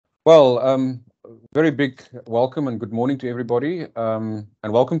Well, very big welcome and good morning to everybody, and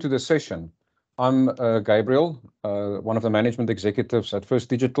welcome to this session. I'm Gabriel, one of the management executives at First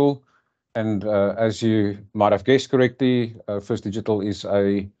Digital, and as you might have guessed correctly, First Digital is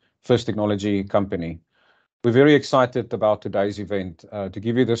a first technology company. We're very excited about today's event to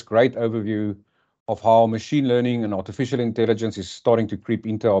give you this great overview of how machine learning and artificial intelligence is starting to creep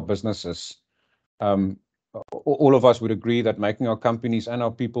into our businesses. Um, all of us would agree that making our companies and our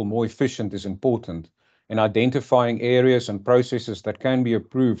people more efficient is important, and identifying areas and processes that can be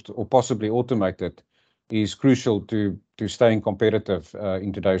improved or possibly automated is crucial to staying competitive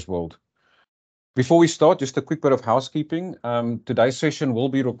in today's world. Before we start, just a quick bit of housekeeping. Today's session will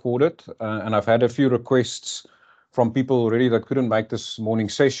be recorded, and I've had a few requests from people already that couldn't make this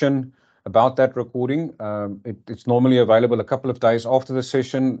morning's session about that recording. It's normally available a couple of days after the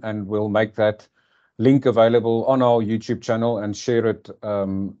session, and we'll make that link available on our YouTube channel and share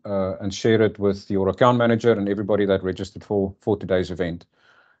it with your account manager and everybody that registered for today's event.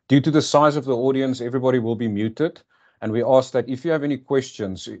 Due to the size of the audience, everybody will be muted, and we ask that if you have any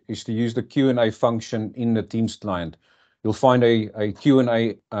questions, is to use the Q&A function in the Teams client. You'll find a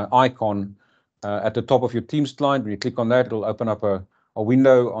Q&A icon at the top of your Teams client. When you click on that, it'll open up a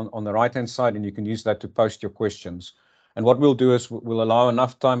window on the right-hand side, and you can use that to post your questions. And what we'll do is we'll allow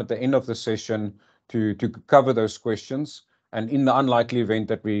enough time at the end of the session to cover those questions. And in the unlikely event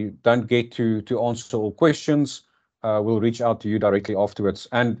that we don't get to answer all questions, we'll reach out to you directly afterwards,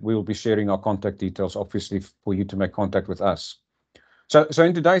 and we'll be sharing our contact details, obviously, for you to make contact with us. So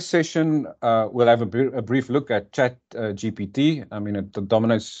in today's session, we'll have a brief look at Chat GPT. I mean, it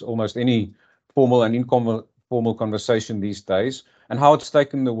dominates almost any formal and informal conversation these days, and how it's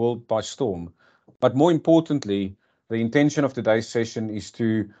taken the world by storm. But more importantly, the intention of today's session is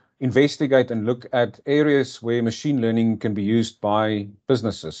to investigate and look at areas where machine learning can be used by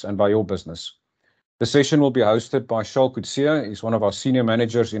businesses and by your business. The session will be hosted by Charles Coetzee. He's one of our senior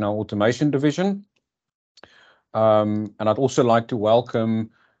managers in our automation division. And I'd also like to welcome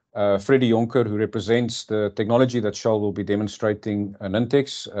Freddie Jonker, who represents the technology that Charles will be demonstrating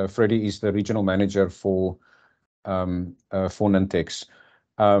Nintex. Freddie is the regional manager for Nintex.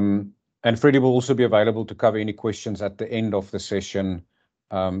 And Freddie will also be available to cover any questions at the end of the session,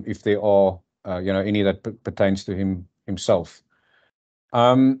 if there are any that pertains to himself.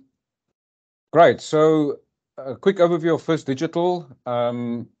 Great. So a quick overview of First Digital.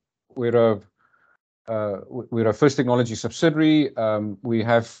 We're a First Technology subsidiary. We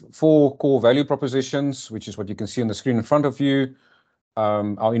have 4 core value propositions, which is what you can see on the screen in front of you.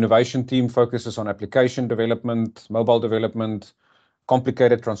 Our innovation team focuses on application development, mobile development,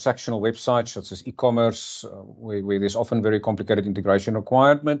 complicated transactional websites such as e-commerce, where there's often very complicated integration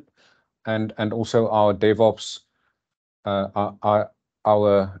requirement, and also our DevOps, our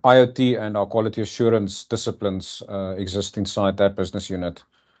IoT and our quality assurance disciplines exist inside that business unit.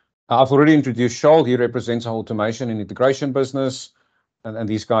 I've already introduced Charles. He represents our automation and integration business, and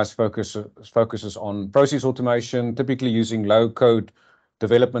these guys focuses on process automation, typically using low-code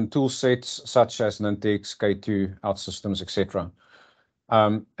development tool sets such as Nintex, K2, OutSystems, etc.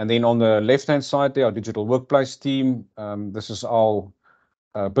 And then on the left-hand side there, our digital workplace team. This is our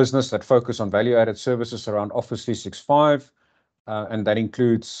business that focus on value-added services around Office 365. And that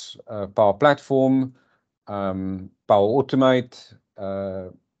includes Power Platform, Power Automate,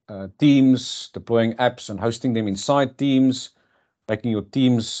 Teams, deploying apps and hosting them inside Teams, making your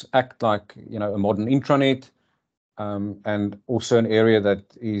Teams act like a modern intranet, and also an area that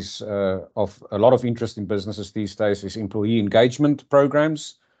is of a lot of interest in businesses these days is employee engagement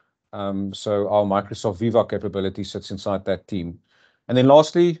programs. So our Microsoft Viva capability sits inside that team. And then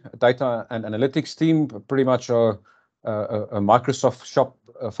lastly, data and analytics team, pretty much a Microsoft shop,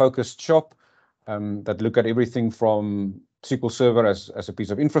 focused shop, that look at everything from SQL Server as a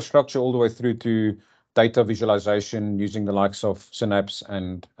piece of infrastructure all the way through to data visualization using the likes of Synapse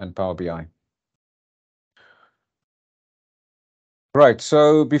and Power BI. Right,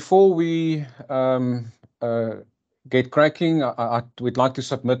 so before we get cracking, we'd like to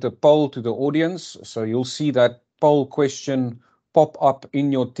submit a poll to the audience. So you'll see that poll question pop up in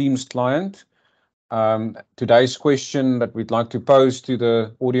your Teams client. Today's question that we'd like to pose to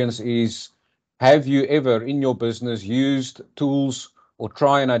the audience is, have you ever in your business used tools or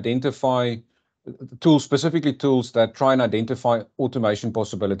try and identify tools, specifically tools that try and identify automation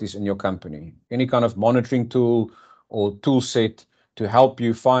possibilities in your company? Any kind of monitoring tool or tool set to help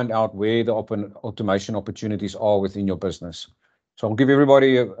you find out where the automation opportunities are within your business. So I'll give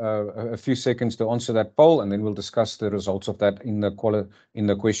everybody a few seconds to answer that poll, and then we'll discuss the results of that in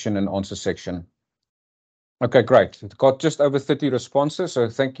the question and answer section. Okay, great. It got just over 30 responses, so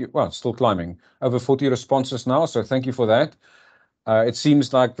thank you. Well, still climbing. Over 40 responses now, so thank you for that. It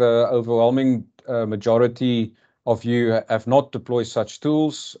seems like the overwhelming majority of you have not deployed such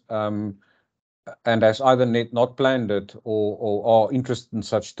tools, and has either not planned it or are interested in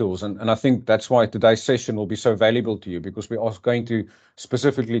such tools. And I think that's why today's session will be so valuable to you, because we are going to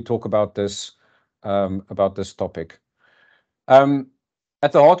specifically talk about this topic.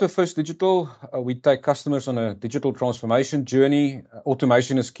 At the heart of First Digital, we take customers on a digital transformation journey.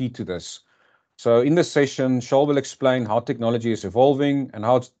 Automation is key to this. So in this session, Charl will explain how technology is evolving and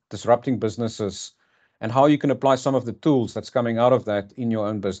how it's disrupting businesses, and how you can apply some of the tools that's coming out of that in your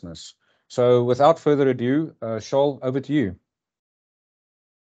own business. So without further ado, Charl, over to you.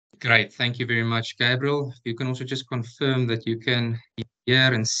 Great. Thank you very much, Gabriel. You can also just confirm that you can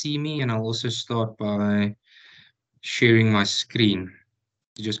hear and see me, and I'll also start by sharing my screen.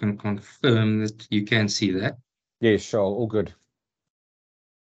 You're just going to confirm that you can see that. Yes, Charl, all good.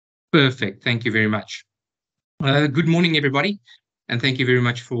 Perfect. Thank you very much. Good morning, everybody, and thank you very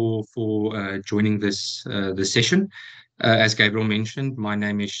much for joining this session. As Gabriel mentioned, my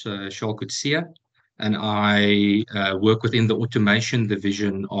name is Charl Kutsia, and I work within the automation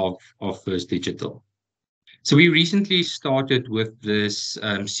division of First Digital. So we recently started with this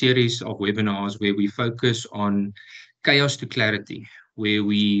series of webinars where we focus on chaos to clarity, where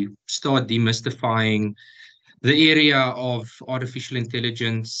we start demystifying the area of artificial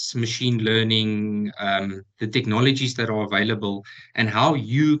intelligence, machine learning, the technologies that are available, and how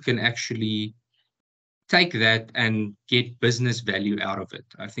you can actually take that and get business value out of it.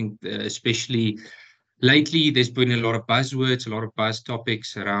 I think especially lately, there's been a lot of buzzwords, a lot of buzz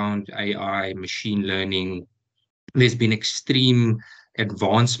topics around AI, machine learning. There's been extreme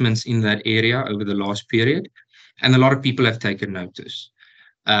advancements in that area over the last period, and a lot of people have taken notice.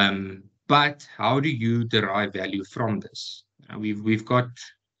 But how do you derive value from this? We've got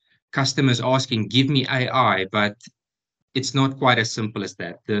customers asking, "Give me AI," but it's not quite as simple as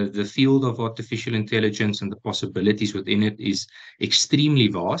that. The field of artificial intelligence and the possibilities within it is extremely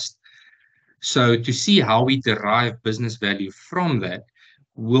vast. So to see how we derive business value from that,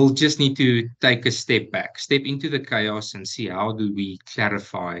 we'll just need to take a step back, step into the chaos, and see how do we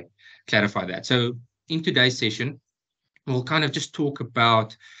clarify that. So in today's session, we'll kind of just talk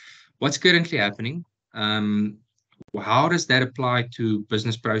about what's currently happening. How does that apply to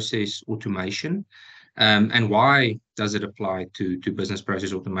business process automation? And why does it apply to business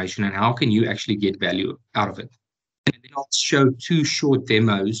process automation? And how can you actually get value out of it? And then I'll show two short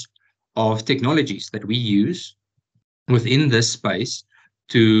demos of technologies that we use within this space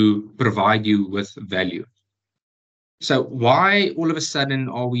to provide you with value. So why all of a sudden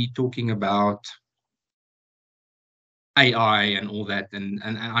are we talking about AI and all that? And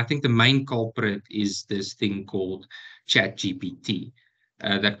I think the main culprit is this thing called ChatGPT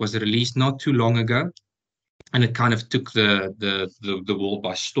that was released not too long ago, and it kind of took the world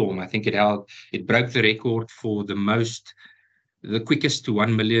by storm. I think it broke the record for the quickest to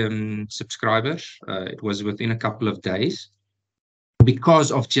 1 million subscribers. It was within a couple of days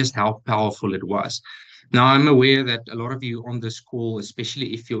because of just how powerful it was. Now, I'm aware that a lot of you on this call,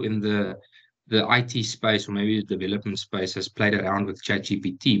 especially if you're in the IT space or maybe the development space, has played around with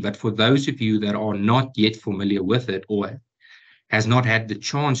ChatGPT. But for those of you that are not yet familiar with it or has not had the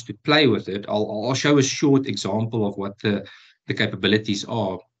chance to play with it, I'll show a short example of what the capabilities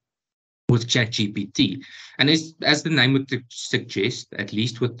are with ChatGPT. And as the name would suggest, at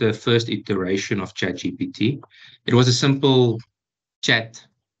least with the first iteration of ChatGPT, it was a simple chat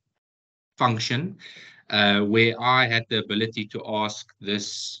function where I had the ability to ask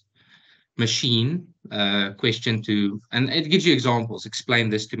this machine question and it gives you examples. Explain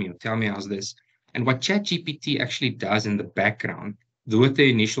this to me, or tell me how's this. And what ChatGPT actually does in the background, with the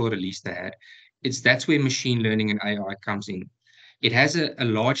initial release they had, that's where machine learning and AI comes in. It has a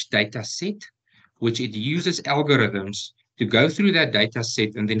large data set, which it uses algorithms to go through that data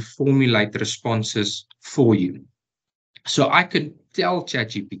set and then formulate responses for you. So I could tell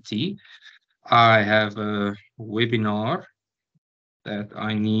ChatGPT, I have a webinar that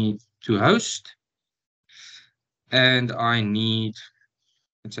I need to host, and I need,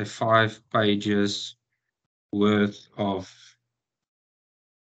 let's say, 5 pages worth of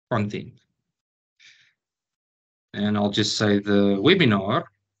content. And I'll just say the webinar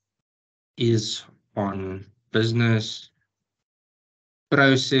is on business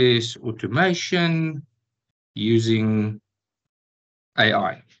process automation using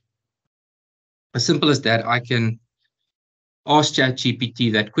AI. As simple as that, I can ask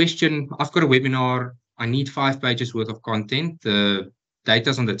ChatGPT that question. I've got a webinar. I need 5 pages worth of content. The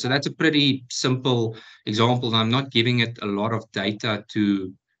data's on that. So that's a pretty simple example. I'm not giving it a lot of data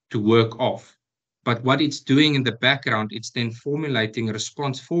to work off. But what it's doing in the background, it's then formulating a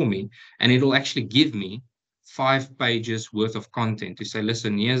response for me, and it'll actually give me 5 pages worth of content to say,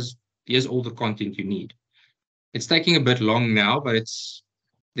 listen, here's all the content you need. It's taking a bit long now, but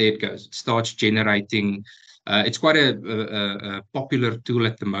there it goes. It starts generating. It's quite a popular tool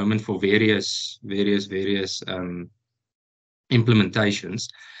at the moment for various implementations.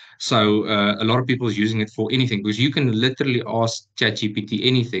 So a lot of people are using it for anything, because you can literally ask ChatGPT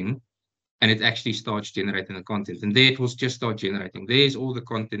anything and it actually starts generating the content. And there it will just start generating. There's all the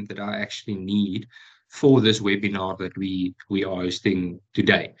content that I actually need for this webinar that we are hosting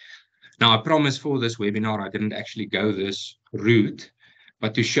today. Now, I promise for this webinar, I didn't actually go this route,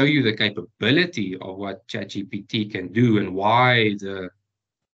 but to show you the capability of what ChatGPT can do and why the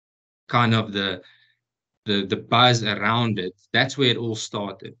kind of the buzz around it, that's where it all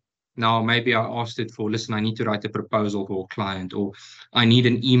started. Now, maybe I asked it for, listen, I need to write a proposal for a client, or I need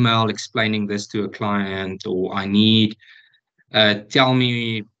an email explaining this to a client, or I need, tell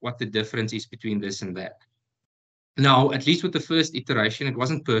me what the difference is between this and that. Now, at least with the first iteration, it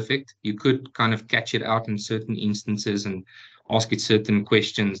wasn't perfect. You could kind of catch it out in certain instances and ask it certain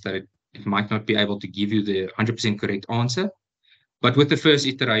questions that it might not be able to give you the 100% correct answer. But with the first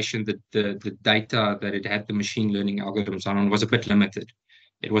iteration, the data that it had the machine learning algorithms on was a bit limited.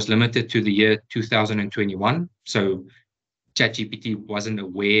 It was limited to the year 2021. So ChatGPT wasn't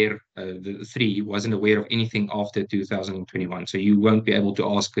aware, the 3 wasn't aware of anything after 2021. So you won't be able to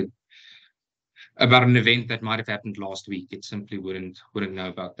ask it about an event that might have happened last week. It simply wouldn't know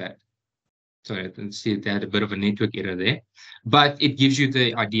about that. So I can see they had a bit of a network error there, but it gives you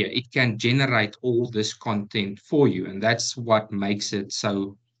the idea. It can generate all this content for you, and that's what makes it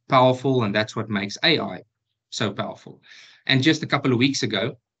so powerful, and that's what makes AI so powerful. And just a couple of weeks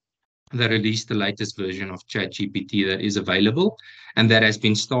ago, they released the latest version of ChatGPT that is available, and that has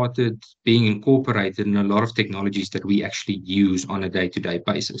been started being incorporated in a lot of technologies that we actually use on a day-to-day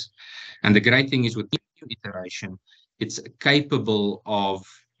basis. And the great thing is with the new iteration, it's capable of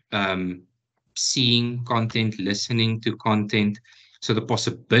seeing content, listening to content. So the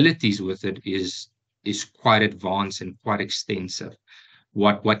possibilities with it is quite advanced and quite extensive.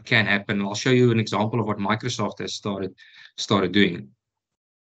 What can happen? I'll show you an example of what Microsoft has started doing.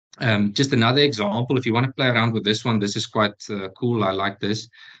 Just another example, if you want to play around with this one, this is quite cool. I like this.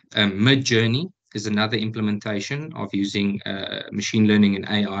 Mid-Journey is another implementation of using machine learning and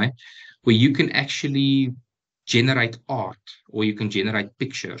AI, where you can actually generate art, or you can generate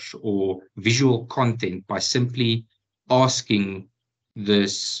pictures or visual content by simply asking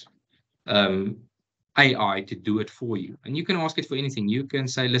this AI to do it for you. And you can ask it for anything. You can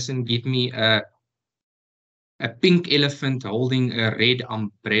say, listen, give me a pink elephant holding a red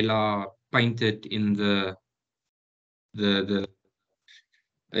umbrella painted in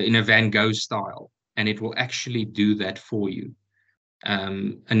in a Van Gogh style, and it will actually do that for you.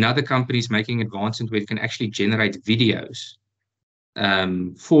 Another company is making advancements where it can actually generate videos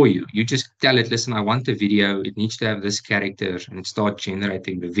for you. You just tell it, listen, I want the video. It needs to have this character, and it starts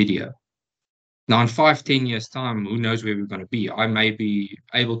generating the video. Now, in 5-10 years' time, who knows where we're going to be? I may be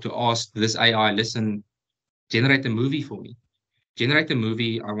able to ask this AI, listen, generate a movie for me. Generate a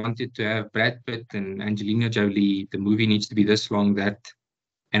movie. I want it to have Brad Pitt and Angelina Jolie. The movie needs to be this long, that,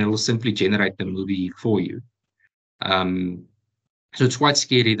 and it will simply generate the movie for you. So it's quite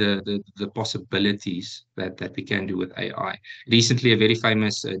scary, the possibilities that we can do with AI. Recently, a very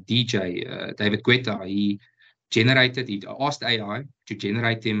famous DJ, David Guetta, he asked AI to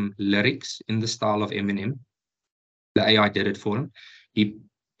generate him lyrics in the style of Eminem. The AI did it for him. He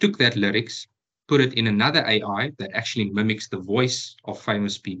took that lyrics, put it in another AI that actually mimics the voice of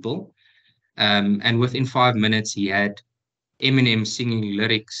famous people. And within 5 minutes, he had Eminem singing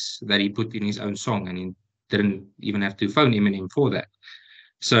lyrics that he put in his own song, and he didn't even have to phone Eminem for that.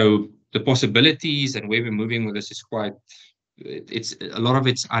 So the possibilities and where we're moving with this is it's a lot of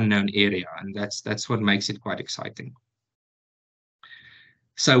it's unknown area, and that's what makes it quite exciting.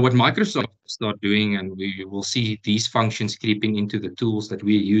 So what Microsoft start doing, and we will see these functions creeping into the tools that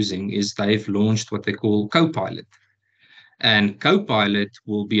we're using, is they've launched what they call Copilot. And Copilot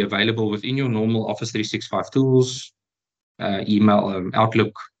will be available within your normal Office 365 tools, email,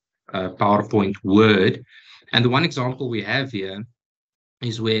 Outlook, PowerPoint, Word. And the one example we have here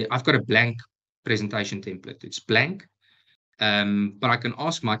is where I've got a blank presentation template. It's blank, but I can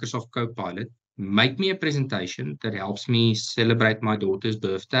ask Microsoft Copilot, make me a presentation that helps me celebrate my daughter's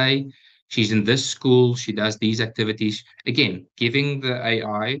birthday. She's in this school. She does these activities. Again, giving the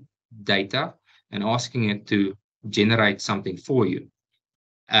AI data and asking it to generate something for you.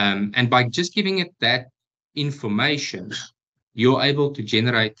 And by just giving it that information, you're able to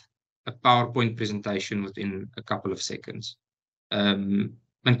generate a PowerPoint presentation within a couple of seconds. And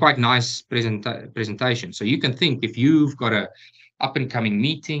quite nice presentation. So you can think, if you've got a up and coming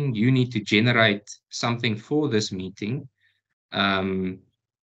meeting, you need to generate something for this meeting. And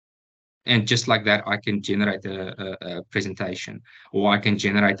just like that, I can generate a presentation, or I can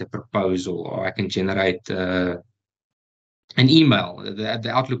generate a proposal, or I can generate an email.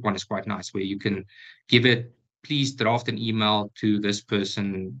 The Outlook one is quite nice, where you can give it, please draft an email to this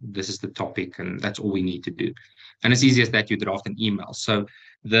person. This is the topic, and that's all we need to do. And as easy as that, you draft an email. So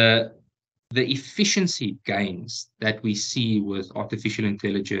the efficiency gains that we see with artificial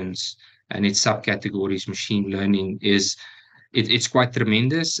intelligence and its subcategories, machine learning, it's quite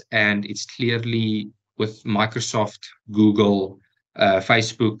tremendous, and it's clearly with Microsoft, Google,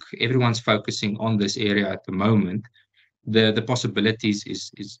 Facebook, everyone's focusing on this area at the moment. The possibilities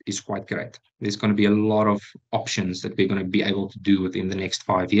is quite great. There's going to be a lot of options that we're going to be able to do within the next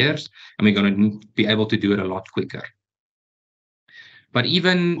 5 years, and we're going to be able to do it a lot quicker. But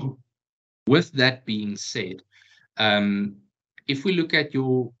even with that being said, if we look at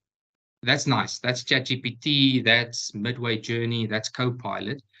that's nice. That's ChatGPT, that's Midway Journey, that's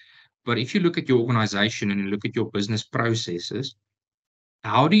Copilot. But if you look at your organization and you look at your business processes,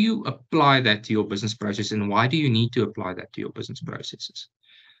 how do you apply that to your business process, and why do you need to apply that to your business processes?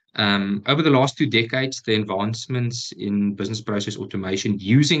 Over the last 2 decades, the advancements in business process automation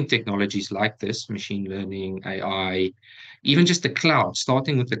using technologies like this, machine learning, AI, even just the cloud,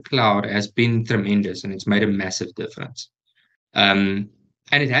 starting with the cloud, has been tremendous, and it's made a massive difference.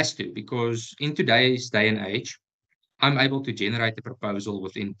 And it has to, because in today's day and age, I'm able to generate a proposal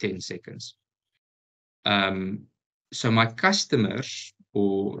within 10 seconds. So my customers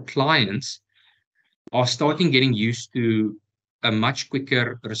or clients are starting getting used to a much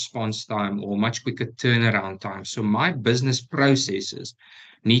quicker response time or much quicker turnaround time. So my business processes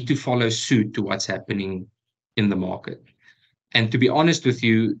need to follow suit to what's happening in the market. And to be honest with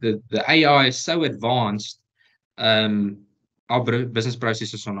you, the AI is so advanced, our business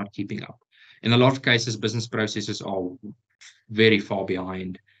processes are not keeping up. In a lot of cases, business processes are very far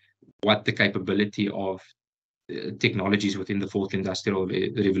behind what the capability of technologies within the fourth industrial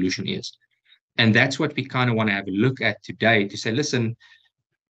revolution is. And that's what we kind of want to have a look at today, to say, listen,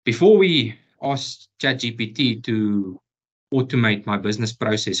 before we ask ChatGPT to automate my business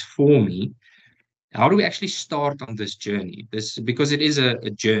process for me, how do we actually start on this journey? Because it is a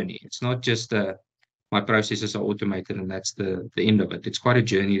journey. It's not just my processes are automated and that's the end of it. It's quite a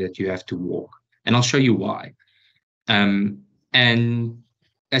journey that you have to walk. And I'll show you why. And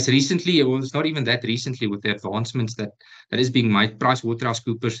as recently, it was not even that recently, with the advancements that is being made,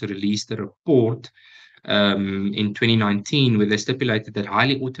 PricewaterhouseCoopers released a report in 2019 where they stipulated that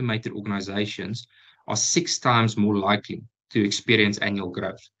highly automated organizations are 6 times more likely to experience annual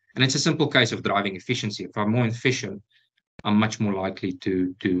growth. And it's a simple case of driving efficiency. If I'm more efficient, I'm much more likely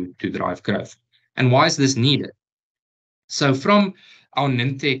to drive growth. And why is this needed? So from our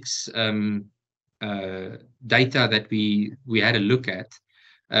Nintex data that we had a look at,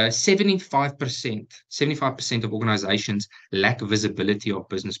 75% of organizations lack visibility of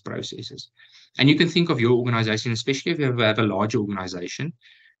business processes. And you can think of your organization, especially if you have a larger organization,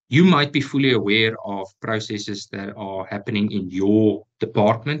 you might be fully aware of processes that are happening in your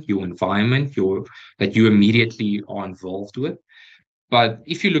department, your environment, that you immediately are involved with. But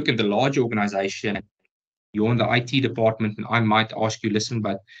if you look at the large organization, you're in the IT department, and I might ask you, listen,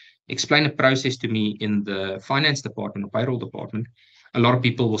 but explain a process to me in the finance department or payroll department. A lot of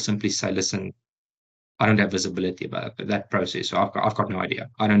people will simply say, listen, I don't have visibility about that process. So I've got no idea.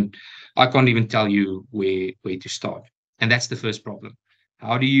 I can't even tell you where to start. And that's the first problem.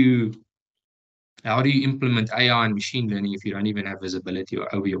 How do you implement AI and machine learning if you don't even have visibility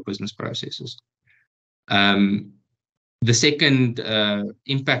over your business processes? The second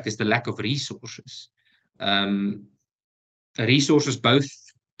impact is the lack of resources. Resources, both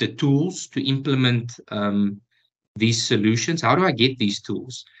the tools to implement these solutions. How do I get these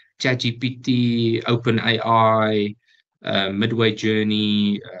tools? ChatGPT, OpenAI, Midway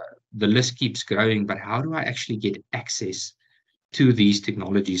Journey, the list keeps growing, but how do I actually get access to these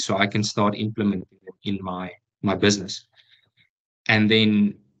technologies so I can start implementing them in my business? And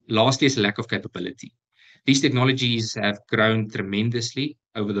then lastly is lack of capability. These technologies have grown tremendously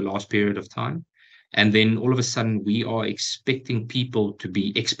over the last period of time. And then all of a sudden, we are expecting people to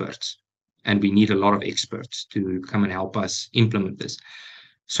be experts. And we need a lot of experts to come and help us implement this.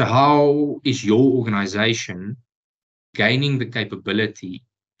 So how is your organization gaining the capability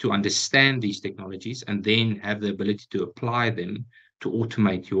to understand these technologies and then have the ability to apply them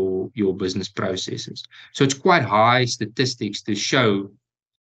automate your business processes. So it's quite high statistics to show,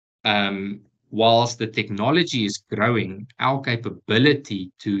 whilst the technology is growing, our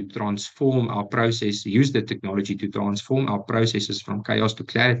capability to transform our process, use the technology to transform our processes from chaos to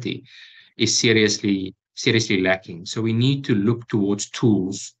clarity, is seriously lacking. So we need to look towards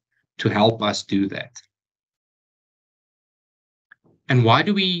tools to help us do that. And why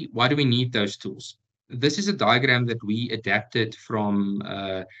do we need those tools? This is a diagram that we adapted from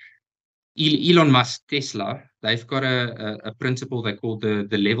Elon Musk, Tesla. They've got a principle they call the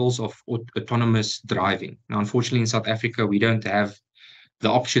levels of autonomous driving. Now, unfortunately, in South Africa, we don't have the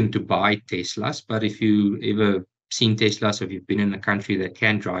option to buy Teslas. But if you ever seen Teslas, or if you've been in a country that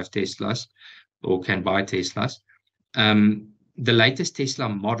can drive Teslas or can buy Teslas, the latest Tesla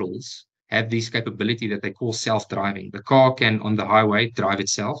models have this capability that they call self-driving. The car can, on the highway, drive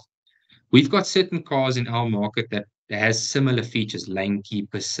itself. We've got certain cars in our market that has similar features, lane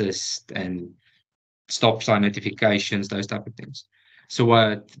keep assist and stop sign notifications, those type of things. So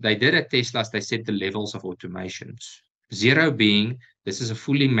what they did at Tesla is they set the levels of automations. 0 being, this is a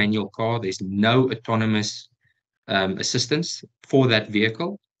fully manual car. There's no autonomous assistance for that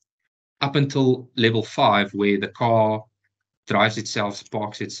vehicle, up until level 5, where the car drives itself,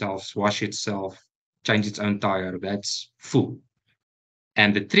 parks itself, washes itself, changes its own tire. That's full.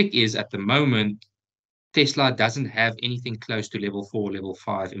 And the trick is, at the moment, Tesla doesn't have anything close to level 4, level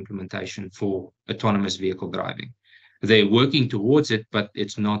 5 implementation for autonomous vehicle driving. They're working towards it, but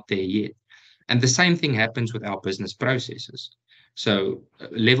it's not there yet. And the same thing happens with our business processes. So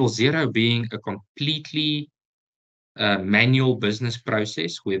level 0 being a completely manual business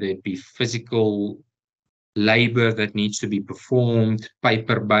process, whether it be physical labor that needs to be performed,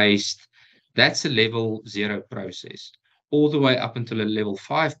 paper-based, that's a level 0 process. All the way up until a level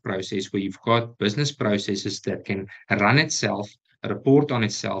 5 process, where you've got business processes that can run itself, report on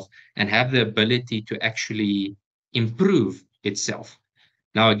itself, and have the ability to actually improve itself.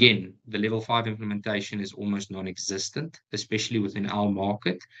 Now, again, the level 5 implementation is almost non-existent, especially within our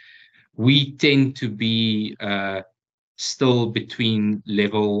market. We tend to be still between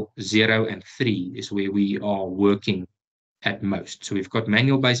level 0 and 3 is where we are working at most. So we've got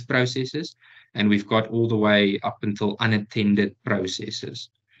manual-based processes, and we've got all the way up until unattended processes.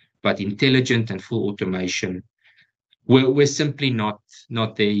 But intelligent and full automation, we're simply not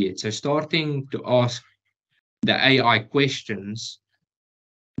there yet. So starting to ask the AI questions,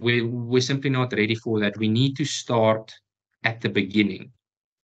 we're simply not ready for that. We need to start at the beginning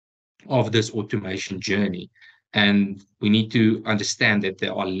of this automation journey. And we need to understand that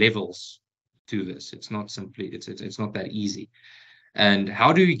there are levels to this. It's not simply, it's not that easy. And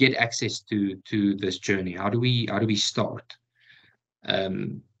how do we get access to this journey? How do we start?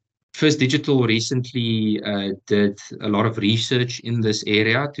 First Digital recently did a lot of research in this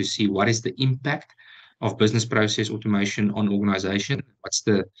area to see what is the impact of business process automation on organization. What's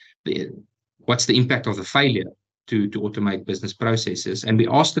the impact of the failure to automate business processes? And we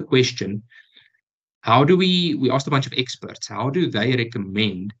asked the question, we asked a bunch of experts, how do they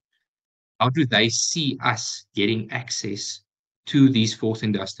recommend, how do they see us getting access to these fourth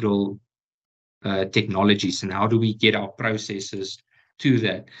industrial technologies, and how do we get our processes to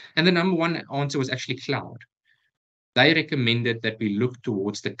that? And the number one answer was actually cloud. They recommended that we look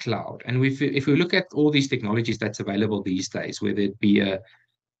towards the cloud. And if we look at all these technologies that's available these days, whether it be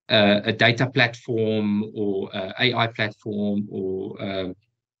a data platform or AI platform or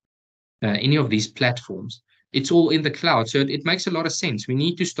any of these platforms, it's all in the cloud. So it makes a lot of sense. We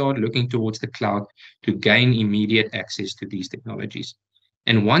need to start looking towards the cloud to gain immediate access to these technologies.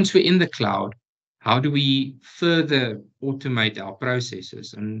 And once we're in the cloud, how do we further automate our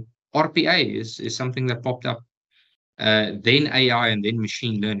processes? And RPA is something that popped up, then AI, and then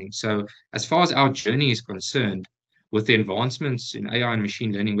machine learning. So as far as our journey is concerned, with the advancements in AI and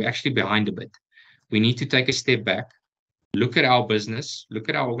machine learning, we're actually behind a bit. We need to take a step back, look at our business, look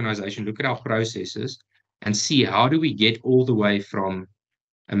at our organization, look at our processes, and see how do we get all the way from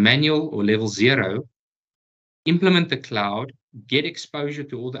a manual or level 0, implement the cloud, get exposure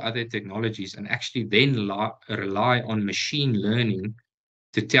to all the other technologies, and actually then rely on machine learning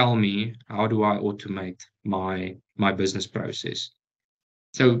to tell me how do I automate my business process.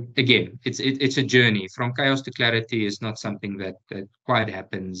 So again, it's a journey. From chaos to clarity is not something that quite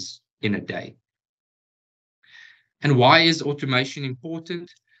happens in a day. And why is automation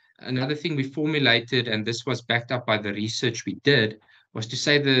important? Another thing we formulated, and this was backed up by the research we did, was to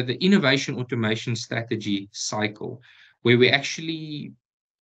say the innovation automation strategy cycle, where we actually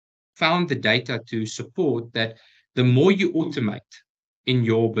found the data to support that the more you automate in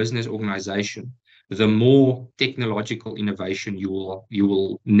your business organization, the more technological innovation you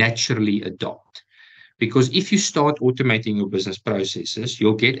will naturally adopt. Because if you start automating your business processes,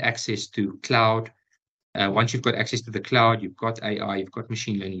 you'll get access to cloud. Once you've got access to the cloud, you've got AI, you've got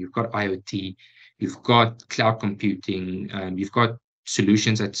machine learning, you've got IoT, you've got cloud computing, you've got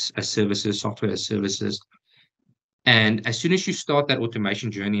solutions as services, software as services. And as soon as you start that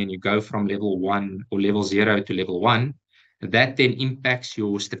automation journey and you go from level 1 or level 0 to level 1, that then impacts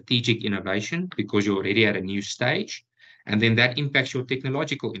your strategic innovation because you're already at a new stage. And then that impacts your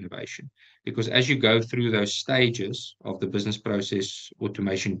technological innovation because as you go through those stages of the business process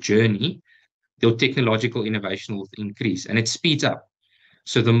automation journey, your technological innovation will increase and it speeds up.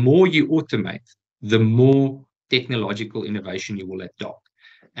 So the more you automate, the more technological innovation you will adopt.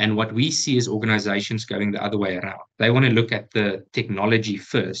 And what we see is organizations going the other way around. They want to look at the technology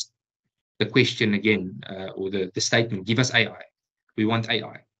first. The question again, or the statement, give us AI. We want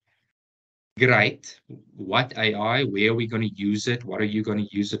AI. Great. What AI? Where are we going to use it? What are you going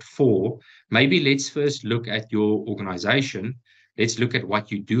to use it for? Maybe let's first look at your organization. Let's look at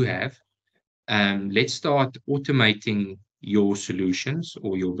what you do have. Let's start automating your solutions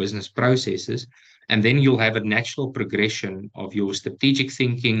or your business processes, and then you'll have a natural progression of your strategic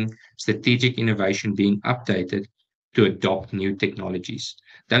thinking, strategic innovation being updated to adopt new technologies.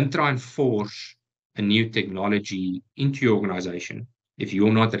 Don't try and force a new technology into your organization if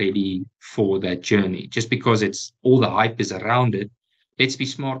you're not ready for that journey. Just because it's all the hype is around it, let's be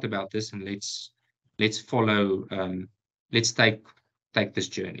smart about this and let's follow. Let's take this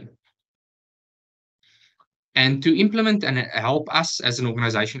journey. And to implement and help us as an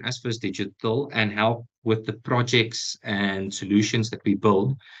organization, as First Digital, and help with the projects and solutions that we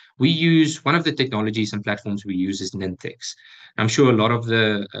build, we use one of the technologies and platforms we use is Nintex. I'm sure a lot of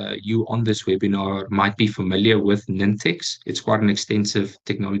you on this webinar might be familiar with Nintex. It's quite an extensive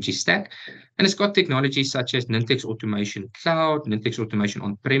technology stack. And it's got technologies such as Nintex Automation Cloud, Nintex Automation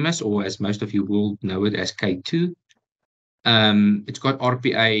On-Premise, or as most of you will know it as K2. It's got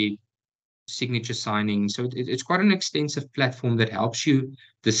RPA, signature signing. So it's quite an extensive platform that helps you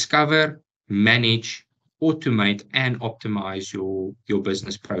discover, manage, automate, and optimize your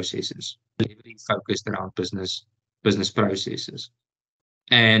business processes, heavily focused around business processes.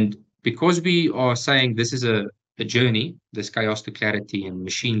 And because we are saying this is a journey, this chaos to clarity and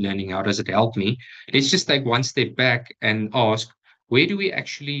machine learning, how does it help me? Let's just take one step back and ask, where do we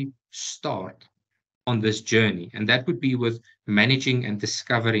actually start on this journey? And that would be with managing and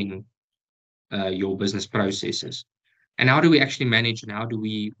discovering your business processes. And how do we actually manage and how do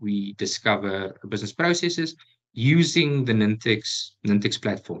we discover business processes? Using the Nintex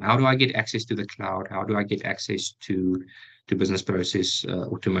platform. How do I get access to the cloud? How do I get access to business process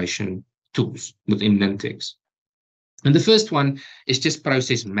automation tools within Nintex? And the first one is just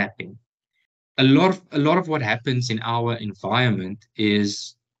process mapping. A lot of what happens in our environment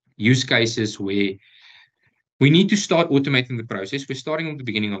is use cases where we need to start automating the process. We're starting at the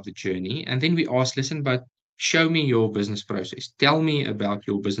beginning of the journey, and then we ask, listen, but show me your business process. Tell me about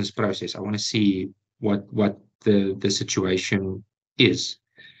your business process. I want to see what the situation is.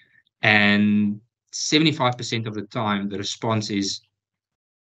 And 75% of the time, the response is,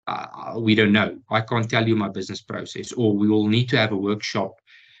 we don't know. I can't tell you my business process, or we will need to have a workshop,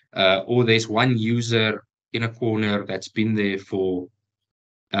 or there's one user in a corner that's been there for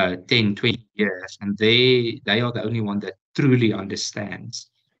 10, 20 years, and they are the only one that truly understands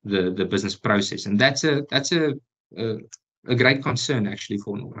the business process. And that's a great concern actually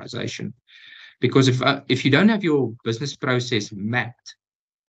for an organization, because if you don't have your business process mapped,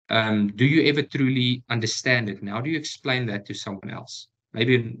 do you ever truly understand it? And how do you explain that to someone else?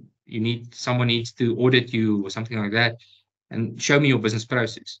 Maybe someone needs to audit you or something like that, and show me your business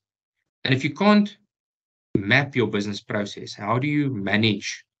process. And if you can't map your business process, how do you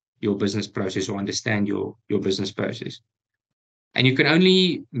manage your business process or understand your business process? And you can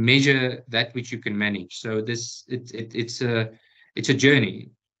only measure that which you can manage. So it's a journey.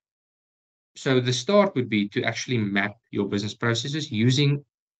 So the start would be to actually map your business processes using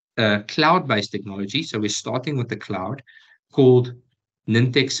cloud-based technology. So we're starting with the cloud called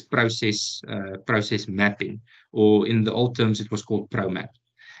Nintex process mapping, or in the old terms, it was called ProMap.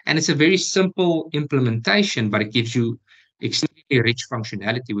 And it's a very simple implementation, but it gives you extremely rich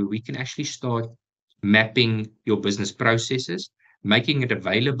functionality where we can actually start mapping your business processes, making it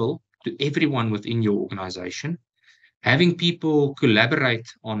available to everyone within your organization, having people collaborate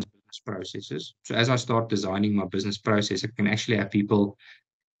on business processes. So as I start designing my business process, I can actually have people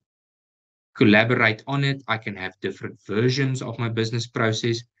collaborate on it. I can have different versions of my business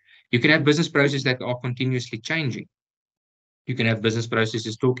process. You can have business processes that are continuously changing. You can have business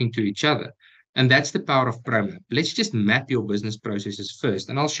processes talking to each other. And that's the power of ProMap. Let's just map your business processes first.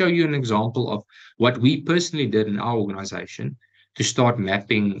 And I'll show you an example of what we personally did in our organization to start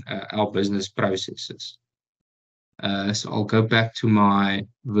mapping our business processes. So I'll go back to my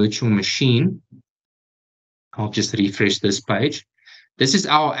virtual machine. I'll just refresh this page. This is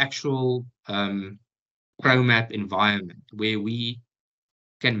our actual ProMap environment where we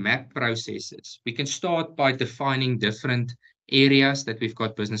can map processes. We can start by defining different areas that we've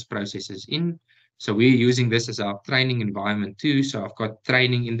got business processes in. So we're using this as our training environment too. So I've got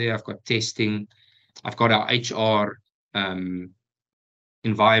training in there, I've got testing, I've got our HR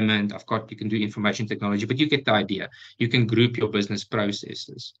environment, you can do information technology, but you get the idea. You can group your business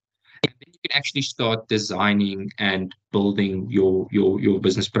processes. And then you can actually start designing and building your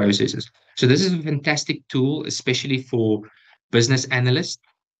business processes. So this is a fantastic tool, especially for business analysts,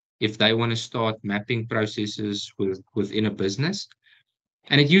 if they want to start mapping processes within a business.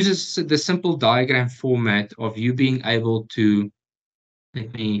 And it uses the simple diagram format of you being able to,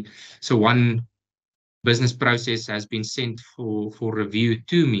 so one business process has been sent for review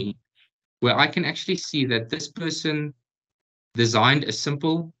to me, where I can actually see that this person designed a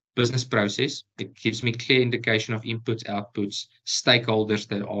simple business process. It gives me clear indication of inputs, outputs, stakeholders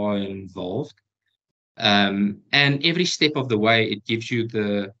that are involved. And every step of the way, it gives you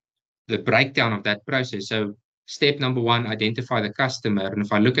the breakdown of that process. So step number 1, identify the customer. And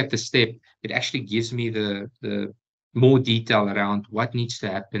if I look at the step, it actually gives me the more detail around what needs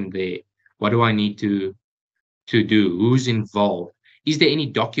to happen there. What do I need to do? Who's involved? Is there any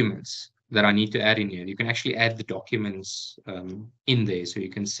documents that I need to add in here? You can actually add the documents in there, so you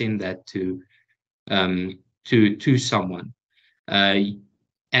can send that to someone. And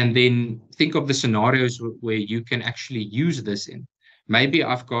then think of the scenarios where you can actually use this in. Maybe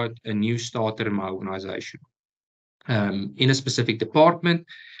I've got a new starter in my organization in a specific department.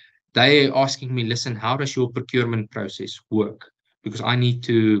 They're asking me, listen, how does your procurement process work? Because I need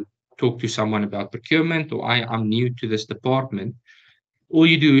to talk to someone about procurement, or I'm new to this department. All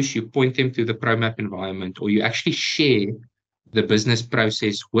you do is you point them to the ProMap environment, or you actually share the business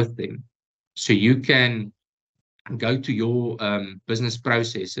process with them. So you can go to your business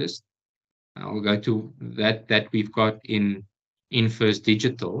processes. I'll go to that we've got in First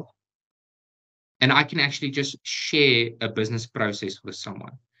Digital, and I can actually just share a business process with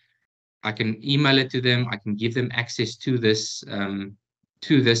someone. I can email it to them. I can give them access to this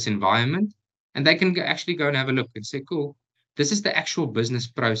environment, and they can actually go and have a look and say, cool, this is the actual business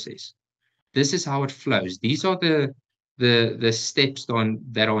process. This is how it flows. These are the steps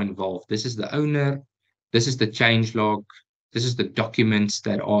that are involved. This is the owner. This is the change log. This is the documents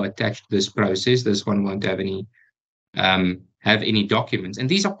that are attached to this process. This one won't have any documents. And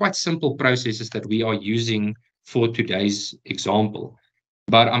these are quite simple processes that we are using for today's example.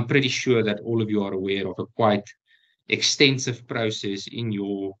 But I'm pretty sure that all of you are aware of a quite extensive process in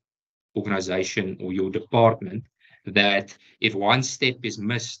your organization or your department, that if one step is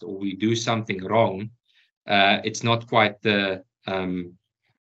missed or we do something wrong, it's not quite the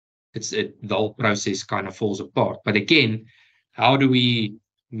whole process kind of falls apart. But again, how do we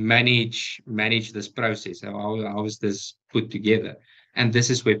manage this process? How is this put together? And this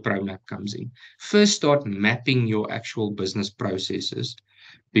is where ProMap comes in. First, start mapping your actual business processes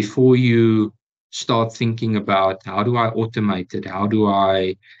before you start thinking about, how do I automate it? How do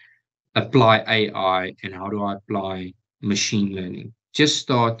I apply AI? And how do I apply machine learning? Just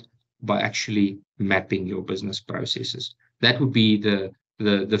start by actually mapping your business processes. That would be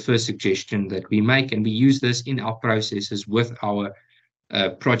the first suggestion that we make. And we use this in our processes with our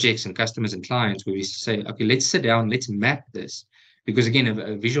projects and customers and clients, where we say, okay, let's sit down, let's map this. Because again,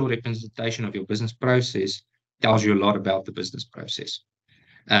 a visual representation of your business process tells you a lot about the business process.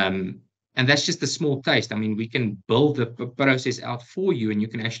 And that's just a small taste. I mean, we can build the process out for you, and you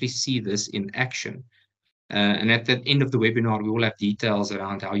can actually see this in action. And at the end of the webinar, we will have details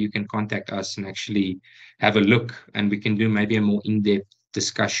around how you can contact us and actually have a look, and we can do maybe a more in-depth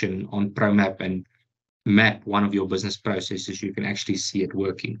discussion on ProMap and map one of your business processes. You can actually see it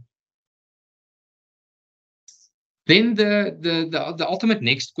working. Then the ultimate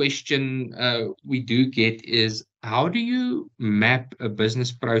next question we do get is, how do you map a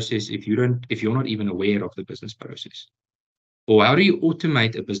business process if you're not even aware of the business process? Or how do you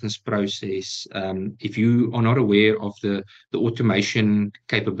automate a business process if you are not aware of the automation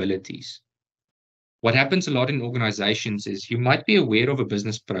capabilities? What happens a lot in organizations is you might be aware of a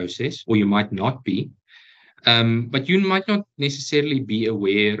business process, or you might not be, but you might not necessarily be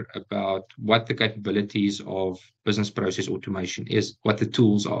aware about what the capabilities of business process automation is, what the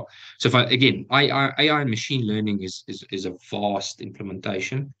tools are. So AI and machine learning is a vast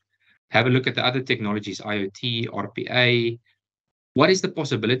implementation. have a look at the other technologies, IoT, RPA. What is the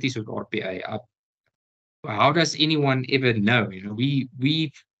possibilities with RPA? How does anyone ever know?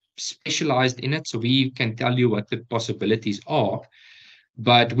 We've specialized in it, so we can tell you what the possibilities are.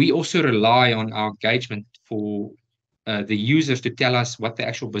 But we also rely on our engagement for the users to tell us what the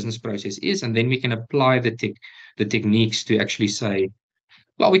actual business process is, and then we can apply the techniques to actually say,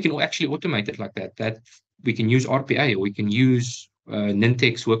 well, we can actually automate it like that. That we can use RPA, or we can use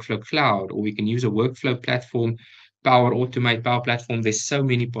Nintex Workflow Cloud, or we can use a workflow platform, Power Automate, Power Platform. There's so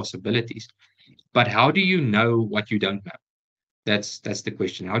many possibilities. But how do you know what you don't know? That's the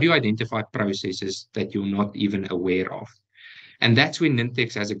question. How do you identify processes that you're not even aware of? And that's when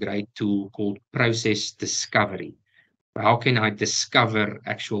Nintex has a great tool called process discovery. How can I discover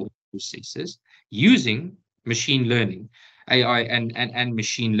actual processes using machine learning, AI and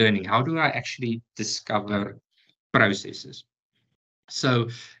machine learning? How do I actually discover processes? So,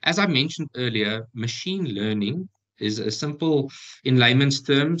 as I mentioned earlier, machine learning is a simple, in layman's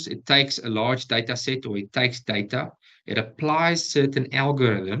terms, it takes a large data set, or it takes data, it applies certain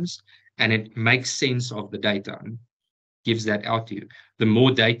algorithms, and it makes sense of the data and gives that out to you. The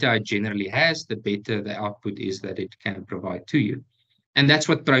more data it generally has, the better the output is that it can provide to you. And that's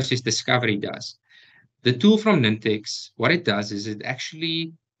what process discovery does. The tool from Nintex, what it does is it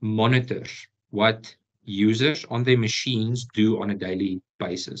actually monitors what users on their machines do on a daily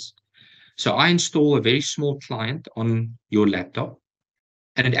basis. So I install a very small client on your laptop,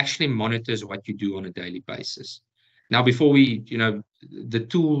 and it actually monitors what you do on a daily basis. Now, before the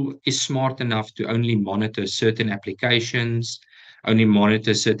tool is smart enough to only monitor certain applications, only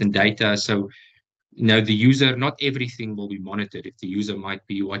monitor certain data. So, the user, not everything will be monitored. If the user might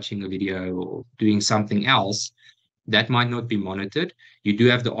be watching a video or doing something else, that might not be monitored. You do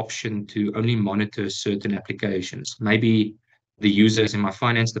have the option to only monitor certain applications. Maybe the users in my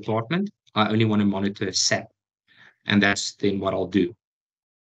finance department, I only want to monitor SAP, and that's then what I'll do.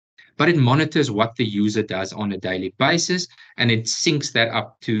 But it monitors what the user does on a daily basis, and it syncs that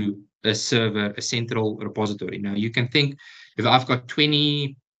up to a server, a central repository. Now, you can think, if I've got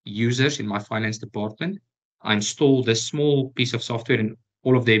 20 users in my finance department, I install this small piece of software in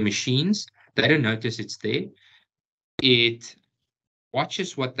all of their machines. They don't notice it's there. It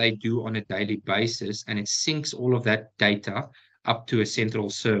watches what they do on a daily basis, and it syncs all of that data up to a central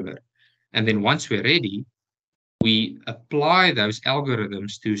server. And then once we're ready, we apply those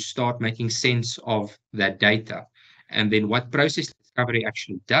algorithms to start making sense of that data. And then what process discovery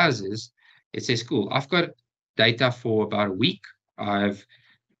actually does is it says, cool, I've got data for about a week. I've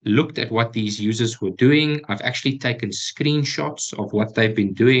looked at what these users were doing. I've actually taken screenshots of what they've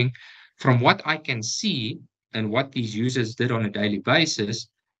been doing. From what I can see and what these users did on a daily basis,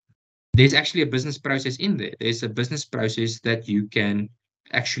 there's actually a business process in there. There's a business process that you can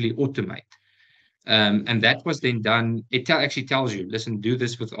actually automate. And that was then done. It actually tells you, listen, do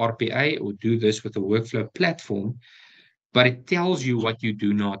this with RPA or do this with a workflow platform, but it tells you what you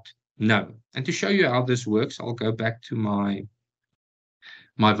do not know. And to show you how this works, I'll go back to my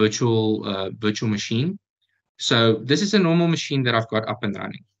virtual machine. So this is a normal machine that I've got up and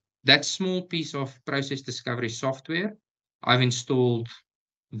running. That small piece of process discovery software I've installed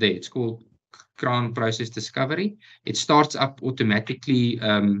there. It's called Crown Process Discovery. It starts up automatically.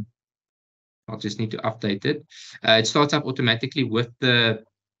 I'll just need to update it. It starts up automatically with the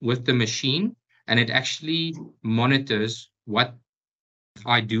machine, and it actually monitors what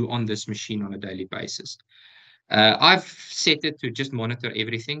I do on this machine on a daily basis. I've set it to just monitor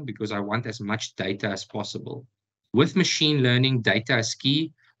everything because I want as much data as possible. With machine learning, data is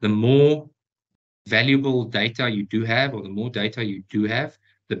key. The more valuable data you do have, or the more data you do have,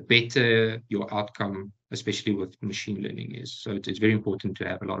 the better your outcome, especially with machine learning, is. So it's very important to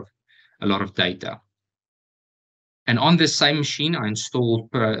have a lot of data. And on this same machine, I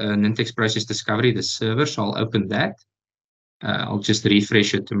installed Nintex Process Discovery, the server. So I'll open that. I'll just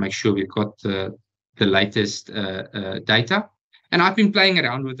refresh it to make sure we've got the latest data. And I've been playing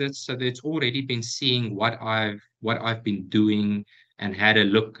around with it, so that it's already been seeing what I've been doing and had a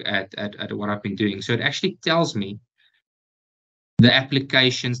look at what I've been doing. So it actually tells me the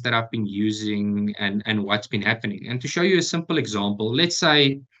applications that I've been using and what's been happening. And to show you a simple example, let's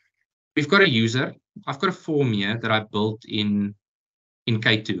say we've got a user. I've got a form here that I built in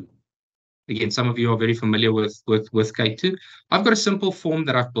K2. Again, some of you are very familiar with K2. I've got a simple form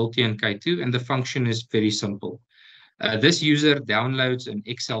that I've built here in K2, and the function is very simple. This user downloads an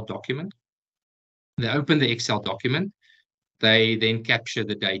Excel document. They open the Excel document. They then capture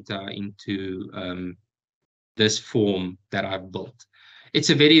the data into this form that I've built. It's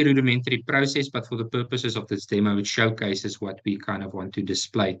a very rudimentary process, but for the purposes of this demo, it showcases what we kind of want to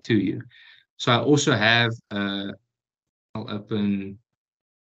display to you. So I also have, I'll open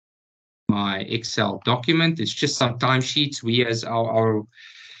my Excel document. It's just some timesheets. We as our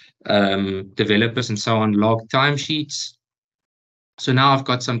developers and so on log timesheets. So now I've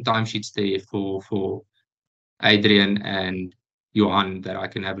got some timesheets there for Adrian and Johan that I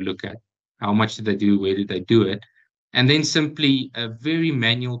can have a look at. How much did they do? Where did they do it? And then simply a very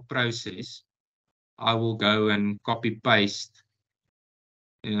manual process. I will go and copy paste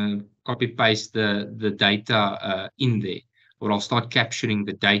the data in there, or I'll start capturing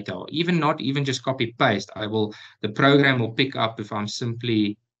the data, or even not even just copy paste. The program will pick up if I'm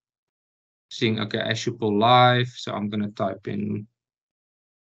simply saying, okay, Ashupal live. So I'm going to type in,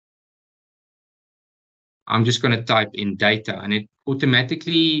 I'm just going to type in data, and it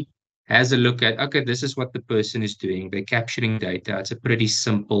automatically has a look at, okay, this is what the person is doing. They're capturing data. It's a pretty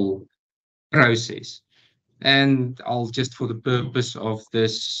simple process. And I'll just, for the purpose of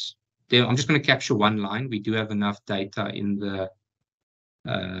this, I'm just going to capture one line. We do have enough data in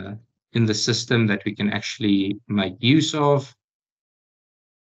the system that we can actually make use of.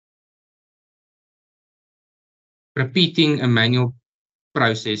 Repeating a manual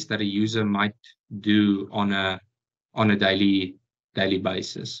process that a user might do on a daily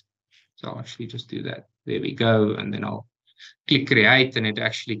basis. So I'll actually just do that. There we go. And then I'll click create, and it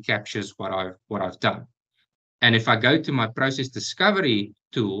actually captures what I've done. And if I go to my process discovery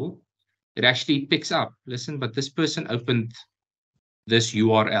tool, it actually picks up, listen, but this person opened this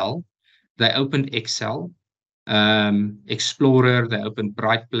URL. They opened Excel, Explorer, they opened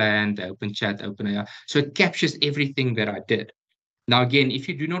Brightplan, they opened Chat, OpenAI. So it captures everything that I did. Now, again, if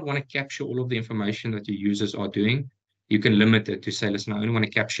you do not want to capture all of the information that your users are doing, you can limit it to say, listen, I only want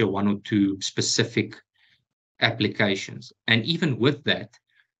to capture one or two specific applications. And even with that,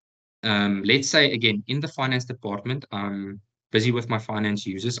 let's say, again, in the finance department, I'm busy with my finance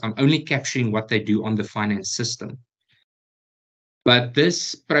users. I'm only capturing what they do on the finance system. But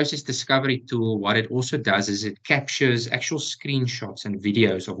this process discovery tool, what it also does is it captures actual screenshots and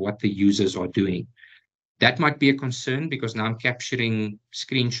videos of what the users are doing. That might be a concern because now I'm capturing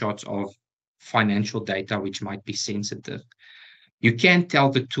screenshots of financial data, which might be sensitive. You can tell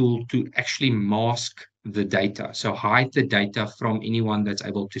the tool to actually mask the data, so hide the data from anyone that's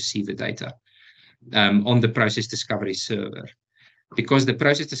able to see the data on the process discovery server. Because the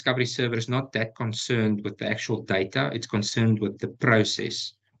process discovery server is not that concerned with the actual data, it's concerned with the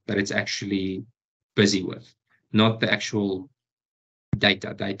process that it's actually busy with, not the actual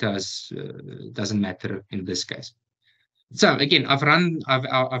data. Data doesn't matter in this case. So again, I've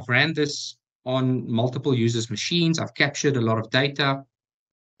ran this on multiple users' machines. I've captured a lot of data.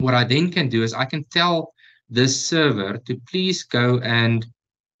 What I then can do is I can tell this server to please go and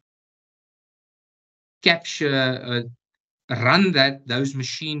capture, run those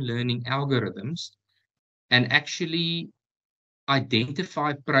machine learning algorithms and actually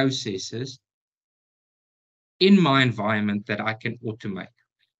identify processes in my environment that I can automate.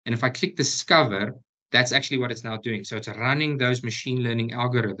 And if I click discover, that's actually what it's now doing. So it's running those machine learning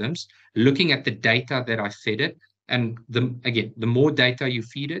algorithms, looking at the data that I fed it. And again, the more data you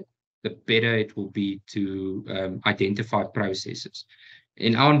feed it, the better it will be to identify processes.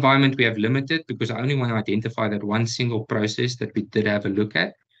 In our environment, we have limited because I only want to identify that one single process that we did have a look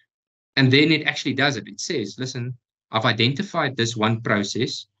at. And then it actually does it. It says, listen, I've identified this one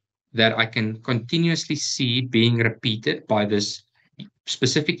process that I can continuously see being repeated by this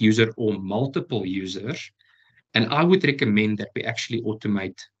specific user or multiple users. And I would recommend that we actually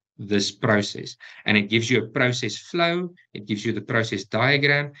automate this process. And it gives you a process flow, it gives you the process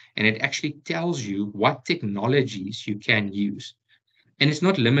diagram, and it actually tells you what technologies you can use. And it's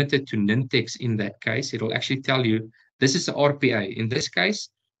not limited to Nintex in that case. It'll actually tell you, this is the RPA. In this case,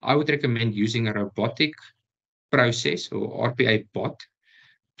 I would recommend using a robotic process or RPA bot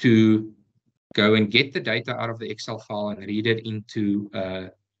to go and get the data out of the Excel file and read it into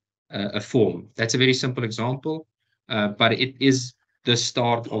a form. That's a very simple example, but it is the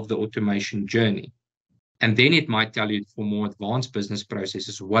start of the automation journey. And then it might tell you for more advanced business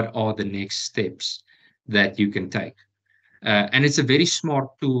processes, what are the next steps that you can take. And it's a very smart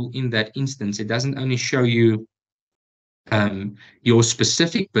tool in that instance. It doesn't only show you your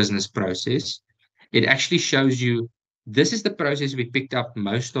specific business process, it actually shows you this is the process we picked up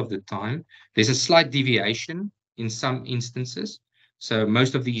most of the time. There's a slight deviation in some instances. So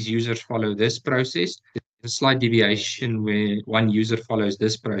most of these users follow this process. There's a slight deviation where one user follows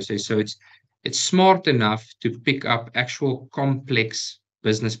this process. So it's smart enough to pick up actual complex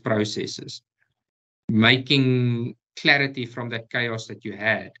business processes, making clarity from that chaos that you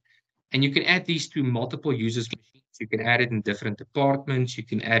had. And you can add these to multiple users' machines. You can add it in different departments. You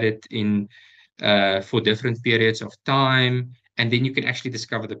can add it in for different periods of time. And then you can actually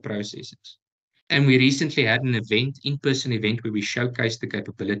discover the processes. And we recently had an event, in-person event, where we showcased the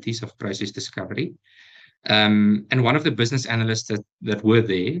capabilities of process discovery. And one of the business analysts that were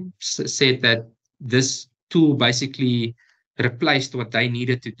there said that this tool basically replaced what they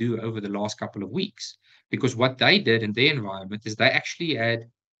needed to do over the last couple of weeks. Because what they did in their environment is they actually had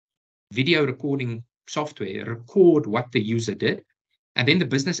video recording software record what the user did. And then the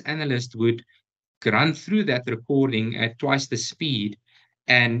business analyst would run through that recording at twice the speed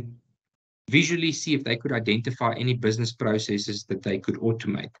and visually see if they could identify any business processes that they could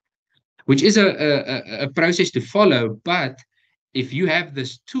automate, which is a process to follow. But if you have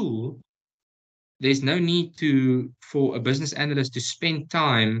this tool, there's no need for a business analyst to spend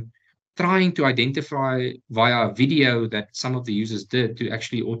time trying to identify via video that some of the users did to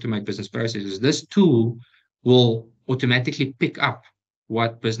actually automate business processes. This tool will automatically pick up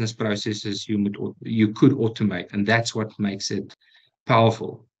what business processes you could automate, and that's what makes it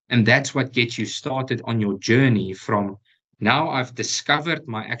powerful. And that's what gets you started on your journey from now I've discovered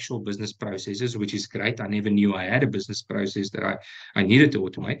my actual business processes, which is great. I never knew I had a business process that I needed to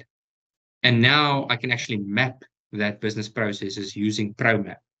automate. And now I can actually map that business processes using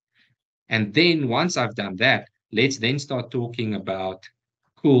ProMap. And then once I've done that, let's then start talking about,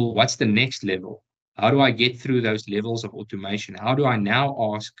 cool, what's the next level? How do I get through those levels of automation? How do I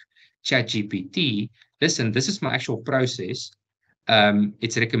now ask ChatGPT, listen, this is my actual process.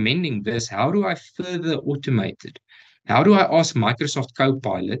 It's recommending this. How do I further automate it? How do I ask Microsoft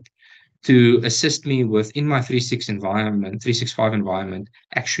Copilot to assist me within my 365 environment,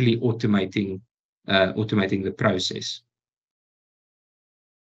 actually automating the process?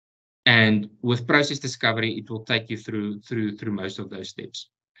 And with process discovery, it will take you through most of those steps.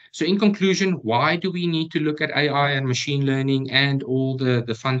 So in conclusion, why do we need to look at AI and machine learning and all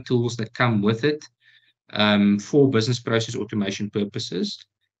the fun tools that come with it for business process automation purposes?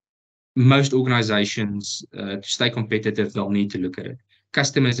 Most organizations, to stay competitive, they'll need to look at it.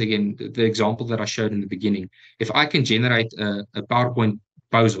 Customers, again, the example that I showed in the beginning, if I can generate a PowerPoint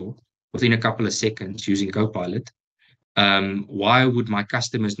proposal within a couple of seconds using Copilot, why would my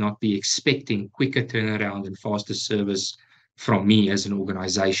customers not be expecting quicker turnaround and faster service from me as an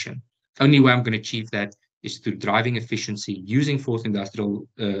organization? Only way I'm going to achieve that is through driving efficiency, using fourth industrial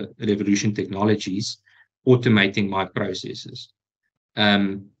revolution technologies, automating my processes.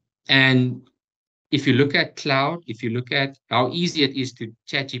 And if you look at cloud, if you look at how easy it is to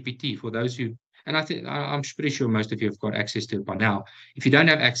ChatGPT, for those who, and I'm pretty sure most of you have got access to it by now. If you don't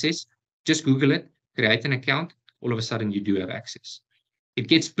have access, just Google it, create an account, all of a sudden you do have access. It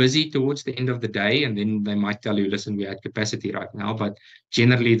gets busy towards the end of the day, and then they might tell you, listen, we're at capacity right now. But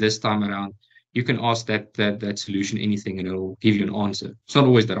generally this time around, you can ask that solution anything and it'll give you an answer. It's not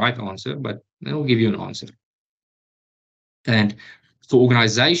always the right answer, but it'll give you an answer. And for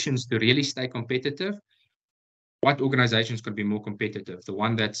organizations to really stay competitive, what organizations could be more competitive? The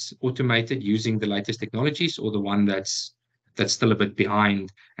one that's automated using the latest technologies, or the one that's still a bit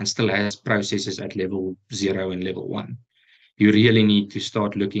behind and still has processes at level 0 and level 1? You really need to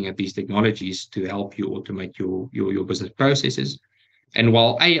start looking at these technologies to help you automate your business processes. And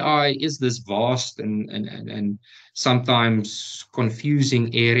while AI is this vast and sometimes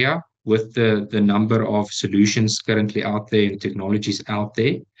confusing area with the number of solutions currently out there and technologies out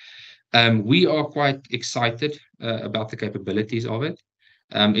there, we are quite excited about the capabilities of it.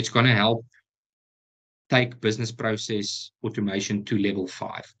 It's going to help take business process automation to level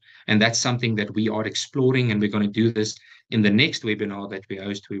 5. And that's something that we are exploring, and we're going to do this in the next webinar that we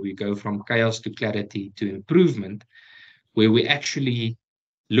host, where we go from chaos to clarity to improvement, where we actually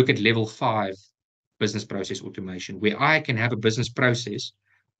look at level 5 business process automation, where I can have a business process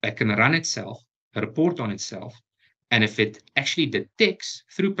that can run itself, report on itself, and if it actually detects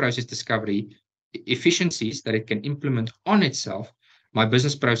through process discovery efficiencies that it can implement on itself, my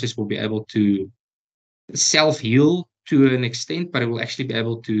business process will be able to self-heal to an extent, but it will actually be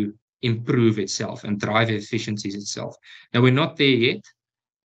able to improve itself and drive efficiencies itself. Now, we're not there yet,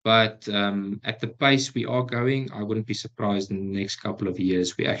 but at the pace we are going, I wouldn't be surprised in the next couple of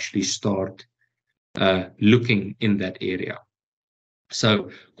years we actually start looking in that area.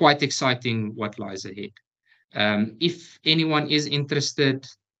 So quite exciting what lies ahead. If anyone is interested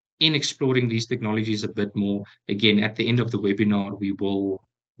in exploring these technologies a bit more, again, at the end of the webinar, we will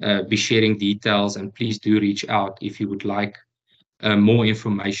be sharing details, and please do reach out if you would like more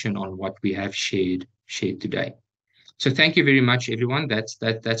information on what we have shared today. So thank you very much, everyone.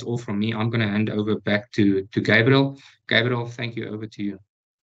 That's all from me. I'm going to hand over back to Gabriel. Gabriel, thank you. Over to you.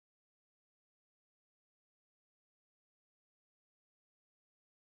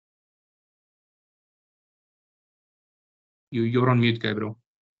 You're on mute, Gabriel.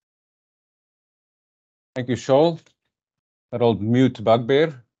 Thank you, Shoal. That old mute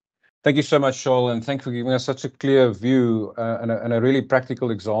bugbear. Thank you so much, Shoal, and thank you for giving us such a clear view and a really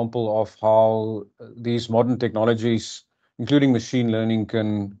practical example of how these modern technologies, including machine learning,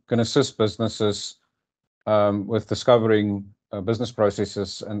 can assist businesses with discovering business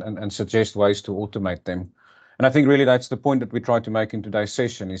processes and suggest ways to automate them. And I think really that's the point that we try to make in today's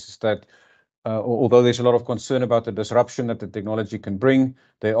session is that although there's a lot of concern about the disruption that the technology can bring,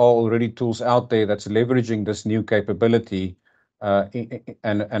 there are already tools out there that's leveraging this new capability.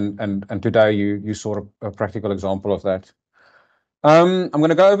 And today you saw a practical example of that. I'm going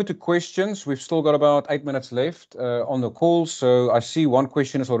to go over to questions. We've still got about 8 minutes left on the call. So I see one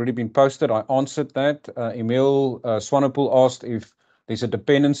question has already been posted. I answered that. Emil Swanepoel asked if there's a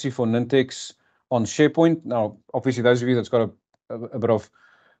dependency for Nintex on SharePoint. Now, obviously, those of you that's got a bit of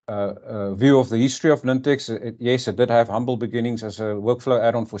view of the history of Nintex, yes, it did have humble beginnings as a workflow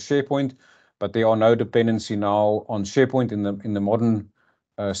add-on for SharePoint, but there are no dependency now on SharePoint in the modern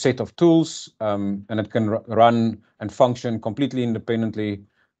set of tools, and it can run and function completely independently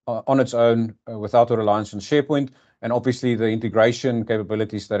on its own without a reliance on SharePoint. And obviously, the integration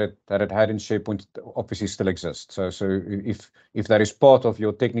capabilities that it had in SharePoint obviously still exist. So if that is part of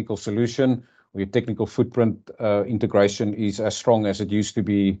your technical solution, or your technical footprint, integration is as strong as it used to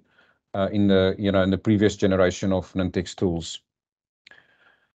be in the previous generation of Nintex tools.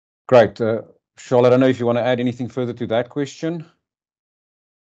 Great. Charlotte, I don't know if you want to add anything further to that question.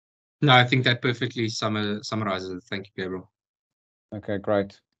 No, I think that perfectly summarizes it. Thank you, Gabriel. Okay,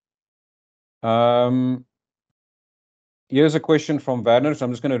 great. Here's a question from Werner, so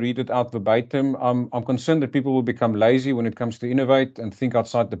I'm just going to read it out verbatim. I'm concerned that people will become lazy when it comes to innovate and think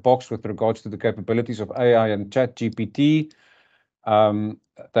outside the box with regards to the capabilities of AI and ChatGPT.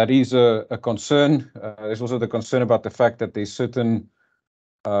 That is a concern. There's also the concern about the fact that there's certain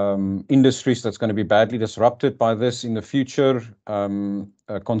industries that's going to be badly disrupted by this in the future.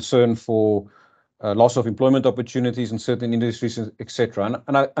 A concern for loss of employment opportunities in certain industries, etc.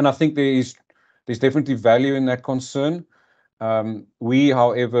 And I think there's definitely value in that concern. We,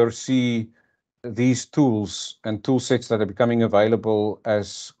 however, see these tools and tool sets that are becoming available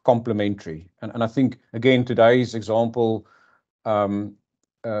as complementary. And I think, again, today's example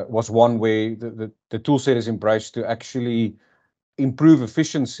was one where the tool set is embraced to actually improve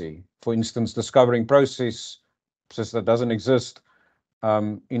efficiency. For instance, discovering process that doesn't exist,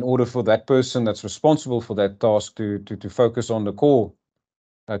 in order for that person that's responsible for that task to focus on the core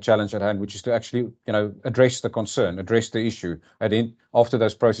challenge at hand, which is to actually, address the concern, address the issue. And then after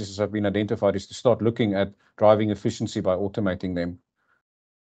those processes have been identified, is to start looking at driving efficiency by automating them.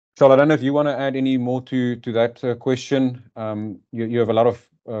 Charlotte, I don't know if you want to add any more to that question. You have a lot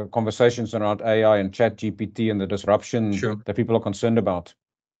of conversations around AI and ChatGPT and the disruption that people are concerned about.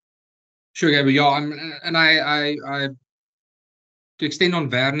 Sure, Gabriel. Yeah, and I to extend on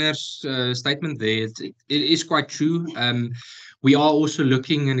Werner's statement there, it is quite true. We are also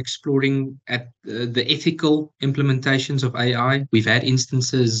looking and exploring at the ethical implementations of AI. We've had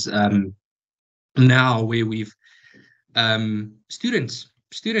instances now where we've students,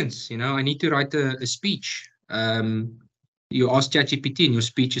 I need to write a speech. You ask ChatGPT and your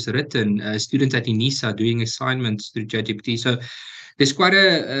speech is written. Students at INISA doing assignments through ChatGPT. So there's quite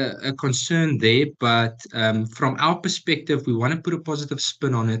a concern there, but from our perspective, we want to put a positive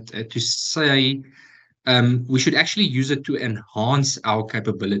spin on it to say we should actually use it to enhance our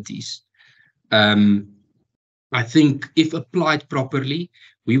capabilities. I think if applied properly,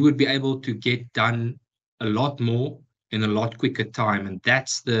 we would be able to get done a lot more in a lot quicker time, and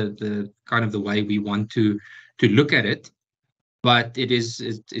that's the kind of the way we want to look at it. But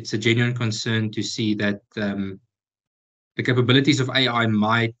it's a genuine concern to see that the capabilities of AI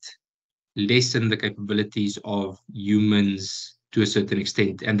might lessen the capabilities of humans to a certain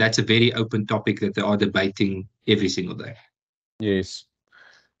extent. And that's a very open topic that they are debating every single day. Yes.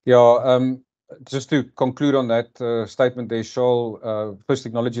 Yeah, just to conclude on that statement there, Shoal, First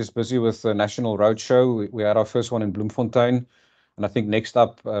Technology is busy with the National Roadshow. We had our first one in Bloemfontein. And I think next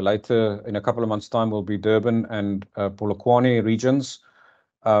up, later in a couple of months' time, will be Durban and Polokwane regions,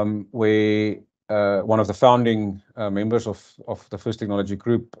 where one of the founding members of the First Technology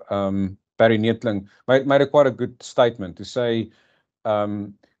Group, Barry Neetling, made quite a good statement to say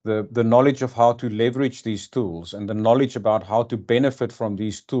the knowledge of how to leverage these tools and the knowledge about how to benefit from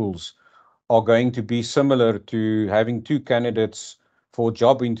these tools are going to be similar to having two candidates for a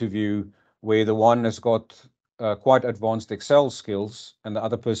job interview where the one has got quite advanced Excel skills and the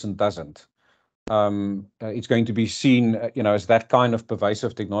other person doesn't. It's going to be seen, as that kind of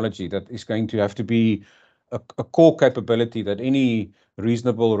pervasive technology that is going to have to be a core capability that any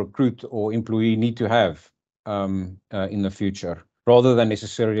reasonable recruit or employee need to have in the future, rather than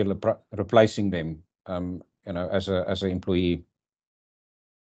necessarily replacing them, as an employee.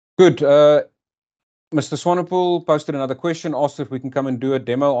 Good. Mr. Swanepoel posted another question, asked if we can come and do a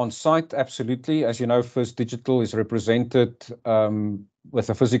demo on site. Absolutely. As you know, First Digital is represented with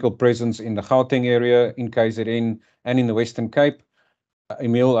a physical presence in the Gauteng area, in KZN, and in the Western Cape.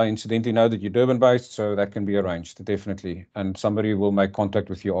 Emil, I incidentally know that you're Durban-based, so that can be arranged, definitely. And somebody will make contact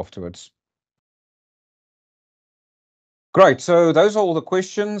with you afterwards. Great. So those are all the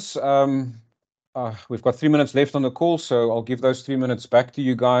questions. We've got 3 minutes left on the call, so I'll give those 3 minutes back to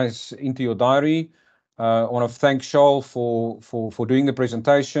you guys into your diary. I want to thank Charles for doing the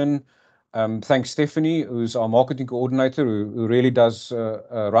presentation. Thanks Stephanie, who's our marketing coordinator, who really does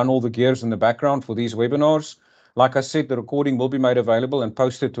run all the gears in the background for these webinars. Like I said, the recording will be made available and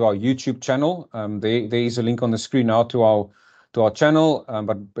posted to our YouTube channel. There is a link on the screen now to our channel,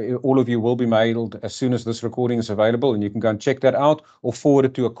 but all of you will be mailed as soon as this recording is available, and you can go and check that out or forward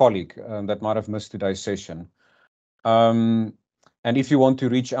it to a colleague that might have missed today's session. And if you want to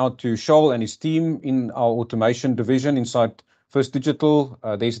reach out to Charles and his team in our automation division inside First Digital,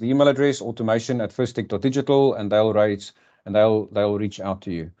 there's the email address, automation@firsttech.digital, and they'll reach out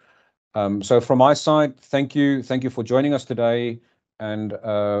to you. So from my side, thank you for joining us today, and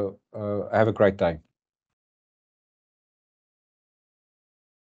have a great day.